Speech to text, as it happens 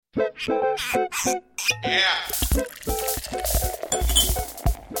Yeah.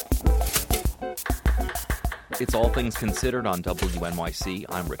 It's All Things Considered on WNYC.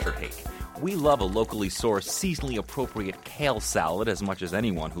 I'm Richard Hake. We love a locally sourced, seasonally appropriate kale salad as much as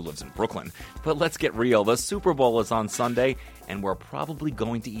anyone who lives in Brooklyn. But let's get real. The Super Bowl is on Sunday, and we're probably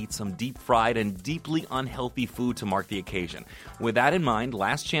going to eat some deep-fried and deeply unhealthy food to mark the occasion. With that in mind,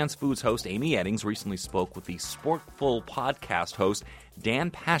 Last Chance Foods host Amy Eddings recently spoke with the Sporkful podcast host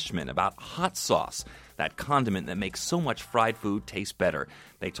Dan Pashman about hot sauce, that condiment that makes so much fried food taste better.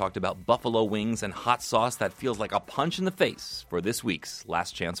 They talked about buffalo wings and hot sauce that feels like a punch in the face for this week's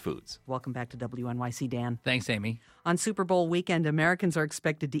Last Chance Foods. Welcome back to WNYC, Dan. Thanks, Amy. On Super Bowl weekend, Americans are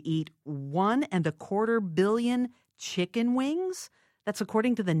expected to eat 1.25 billion chicken wings. That's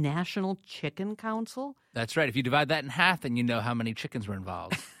according to the National Chicken Council. That's right. If you divide that in half, then you know how many chickens were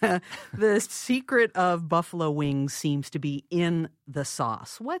involved. The secret of buffalo wings seems to be in the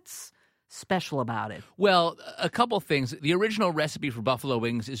sauce. What's special about it? Well, a couple things. The original recipe for buffalo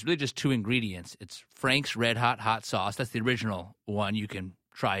wings is really just two ingredients. It's Frank's Red Hot sauce. That's the original one. You can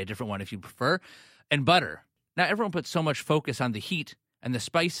try a different one if you prefer. And butter. Now, everyone puts so much focus on the heat and the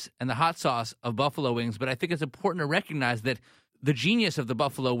spice and the hot sauce of buffalo wings, but I think it's important to recognize that the genius of the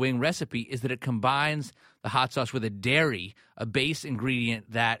buffalo wing recipe is that it combines the hot sauce with a dairy, a base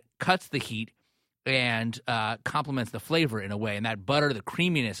ingredient that cuts the heat and complements the flavor in a way. And that butter, the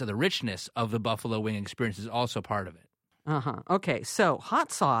creaminess, or the richness of the buffalo wing experience is also part of it. Okay, so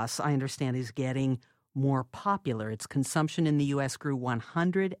hot sauce, I understand, is getting more popular. Its consumption in the U.S. grew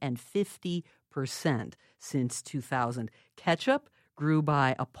 150% since 2000. Ketchup grew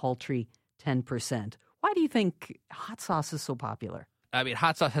by a paltry 10%. Why do you think hot sauce is so popular? I mean,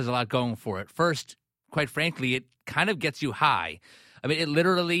 hot sauce has a lot going for it. First, quite frankly, it kind of gets you high. I mean, it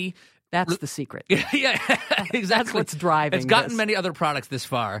literally... That's the secret. Yeah, exactly. That's what's driving It's gotten this. many other products this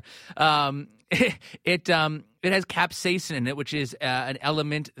far. It has capsaicin in it, which is an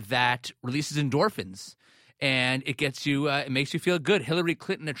element that releases endorphins. And it gets you, it makes you feel good. Hillary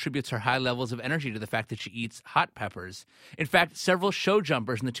Clinton attributes her high levels of energy to the fact that she eats hot peppers. In fact, several show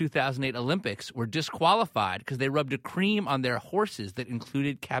jumpers in the 2008 Olympics were disqualified because they rubbed a cream on their horses that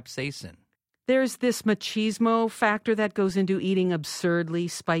included capsaicin. There's this machismo factor that goes into eating absurdly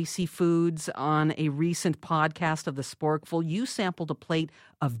spicy foods. On a recent podcast of the Sporkful, you sampled a plate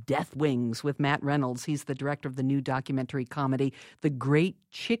of death wings with Matt Reynolds. He's the director of the new documentary comedy, The Great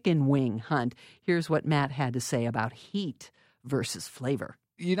Chicken Wing Hunt. Here's what Matt had to say about heat versus flavor.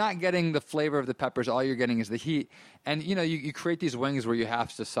 You're not getting the flavor of the peppers. All you're getting is the heat. And, you create these wings where you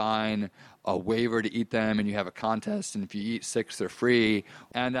have to sign a waiver to eat them, and you have a contest, and if you eat 6, they're free.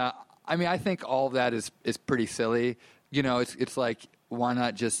 And, I think all of that is pretty silly. It's like, why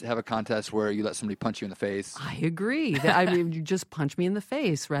not just have a contest where you let somebody punch you in the face? I agree. You just punch me in the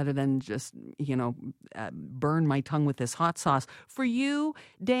face rather than just, burn my tongue with this hot sauce. For you,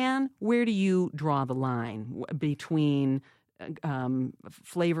 Dan, where do you draw the line between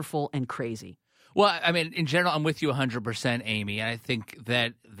flavorful and crazy? Well, I mean, in general, I'm with you 100%, Amy. I think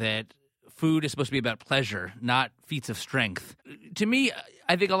that food is supposed to be about pleasure, not feats of strength. To me,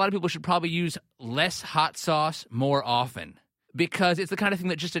 I think a lot of people should probably use less hot sauce more often because it's the kind of thing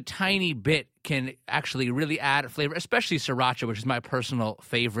that just a tiny bit can actually really add flavor, especially sriracha, which is my personal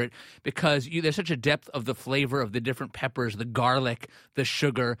favorite, because there's such a depth of the flavor of the different peppers, the garlic, the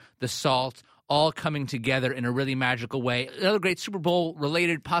sugar, the salt, all coming together in a really magical way. Another great Super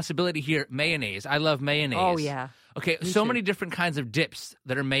Bowl-related possibility here, mayonnaise. I love mayonnaise. Oh, yeah. Okay, so many different kinds of dips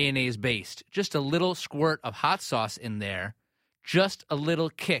that are mayonnaise-based. Just a little squirt of hot sauce in there, just a little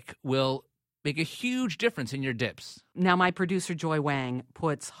kick will make a huge difference in your dips. Now, my producer, Joy Wang,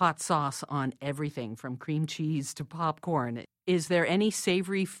 puts hot sauce on everything from cream cheese to popcorn. Is there any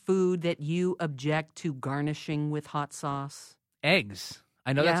savory food that you object to garnishing with hot sauce? Eggs.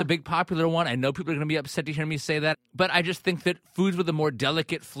 I know that's a big popular one. I know people are going to be upset to hear me say that. But I just think that foods with a more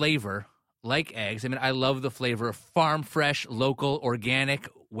delicate flavor, like eggs, I mean, I love the flavor of farm-fresh, local, organic,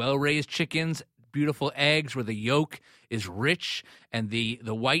 well-raised chickens, beautiful eggs where the yolk is rich and the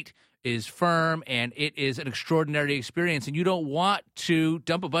white is firm, and it is an extraordinary experience. And you don't want to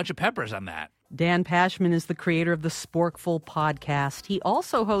dump a bunch of peppers on that. Dan Pashman is the creator of the Sporkful podcast. He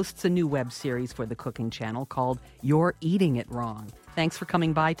also hosts a new web series for the Cooking Channel called You're Eating It Wrong. Thanks for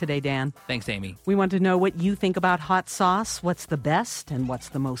coming by today, Dan. Thanks, Amy. We want to know what you think about hot sauce. What's the best and what's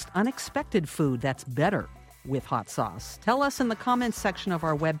the most unexpected food that's better with hot sauce? Tell us in the comments section of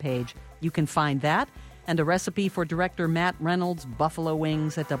our webpage. You can find that and a recipe for director Matt Reynolds' buffalo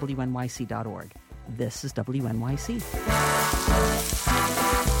wings at WNYC.org. This is WNYC.